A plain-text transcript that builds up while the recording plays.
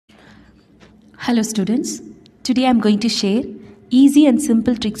Hello students, today I am going to share easy and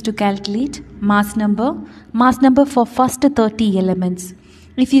simple tricks to calculate mass number for first 30 elements.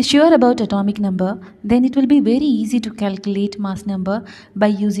 If you're sure about atomic number, then it will be very easy to calculate mass number by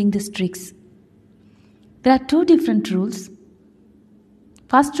using these tricks. There are two different rules.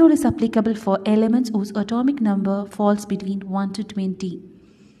 First rule is applicable for elements whose atomic number falls between 1 to 20.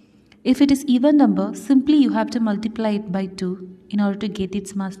 If it is even number, simply you have to multiply it by 2 in order to get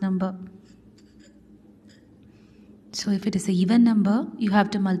its mass number. So if it is an even number, you have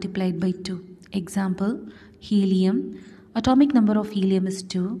to multiply it by 2. Example, helium. Atomic number of helium is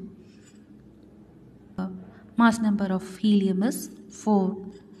 2. Mass number of helium is 4.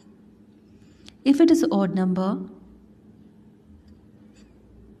 If it is an odd number,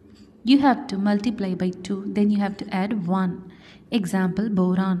 you have to multiply by 2. Then you have to add 1. Example,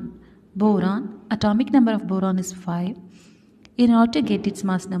 boron. Boron. Atomic number of boron is 5. In order to get its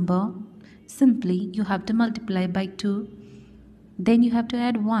mass number, simply you have to multiply by 2, then you have to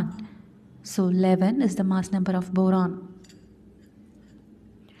add 1. So 11 is the mass number of boron.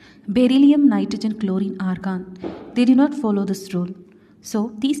 Beryllium, nitrogen, chlorine, argon, they do not follow this rule.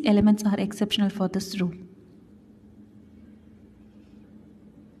 So these elements are exceptional for this rule.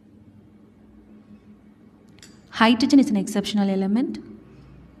 Hydrogen is an exceptional element.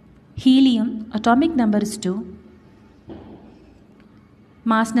 Helium, atomic number is 2.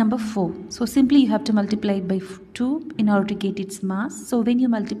 Mass number 4. So simply you have to multiply it by 2 in order to get its mass. So when you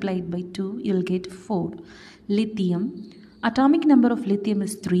multiply it by 2, you'll get 4. Lithium. Atomic number of lithium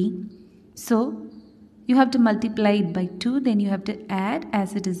is 3. So you have to multiply it by 2. Then you have to add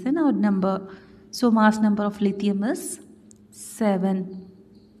as it is an odd number. So mass number of lithium is 7.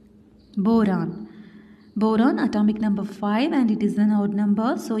 Boron. Boron, atomic number 5 and it is an odd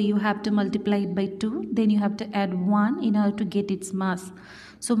number, so you have to multiply it by 2, then you have to add 1 in order to get its mass.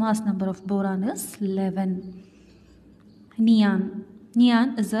 So mass number of boron is 11. Neon.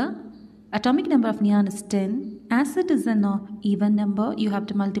 Neon is atomic number of neon is 10. As it is an even number, you have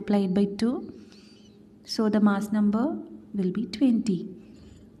to multiply it by 2. So the mass number will be 20.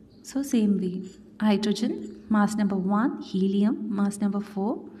 So same way. Hydrogen, mass number 1. Helium, mass number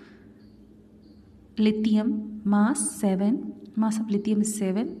 4. Lithium, mass 7. Mass of lithium is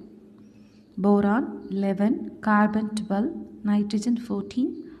 7. Boron 11. Carbon 12. Nitrogen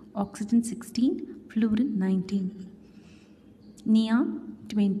 14. Oxygen 16. Fluorine 19. Neon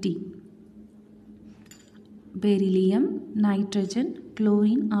 20. Beryllium, nitrogen,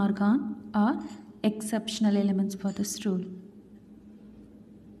 chlorine, argon are exceptional elements for this rule.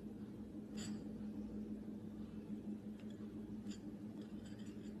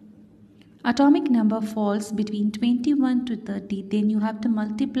 Atomic number falls between 21 to 30, then you have to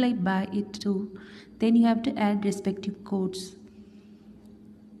multiply by it too. Then you have to add respective codes.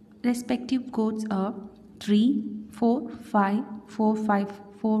 Respective codes are 3, 4, 5, 4, 5,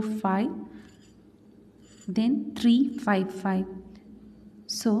 4, 5, then 3, 5, 5.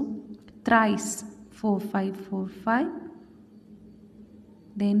 So thrice 4, 5, 4, 5,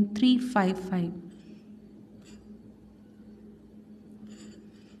 then 3, 5, 5.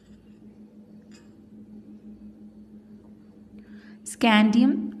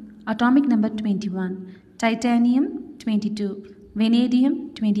 Scandium, atomic number 21. Titanium 22.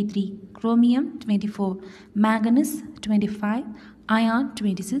 Vanadium 23. Chromium 24. Manganese 25. Iron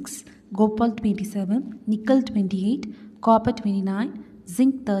 26. Copper 27. Nickel 28. Copper 29.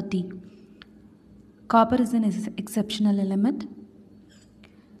 Zinc 30. Copper is an exceptional element.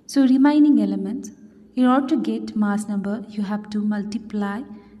 So remaining elements, in order to get mass number, you have to multiply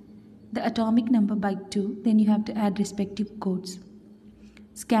the atomic number by 2. Then you have to add respective codes.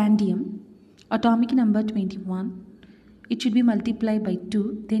 Scandium, atomic number 21. It should be multiplied by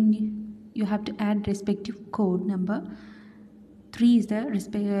 2. Then you have to add respective code number. 3 is the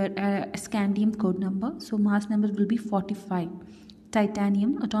scandium code number. So mass number will be 45.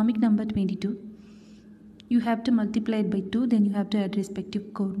 Titanium, atomic number 22. You have to multiply it by 2. Then you have to add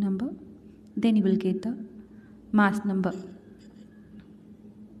respective code number. Then you will get the mass number.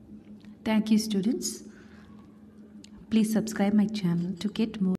 Thank you, students. Please subscribe my channel to get more.